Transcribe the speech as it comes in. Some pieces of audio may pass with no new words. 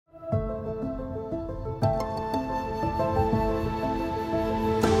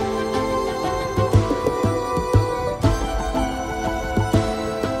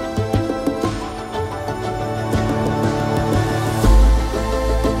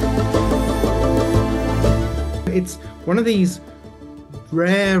It's one of these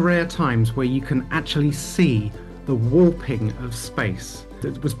rare times where you can actually see the warping of space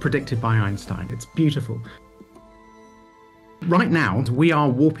that was predicted by Einstein. It's beautiful. Right now, we are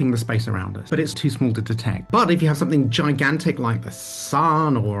warping the space around us, but it's too small to detect. But if you have something gigantic like the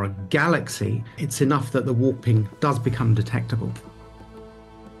sun or a galaxy, it's enough that the warping does become detectable.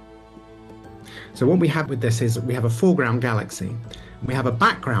 So what we have with this is we have a foreground galaxy. We have a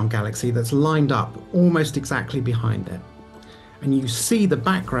background galaxy that's lined up almost exactly behind it. And you see the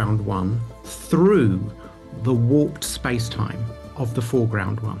background one through the warped space-time of the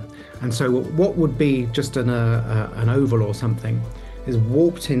foreground one. And so what would be just an oval or something is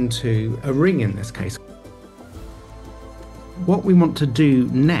warped into a ring in this case. What we want to do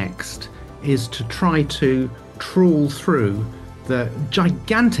next is to try to trawl through the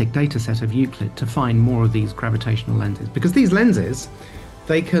gigantic data set of Euclid to find more of these gravitational lenses. Because these lenses,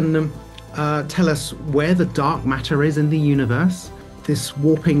 they can tell us where the dark matter is in the universe. This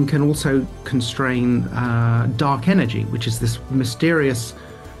warping can also constrain dark energy, which is this mysterious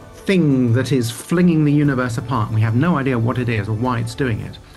thing that is flinging the universe apart. We have no idea what it is or why it's doing it.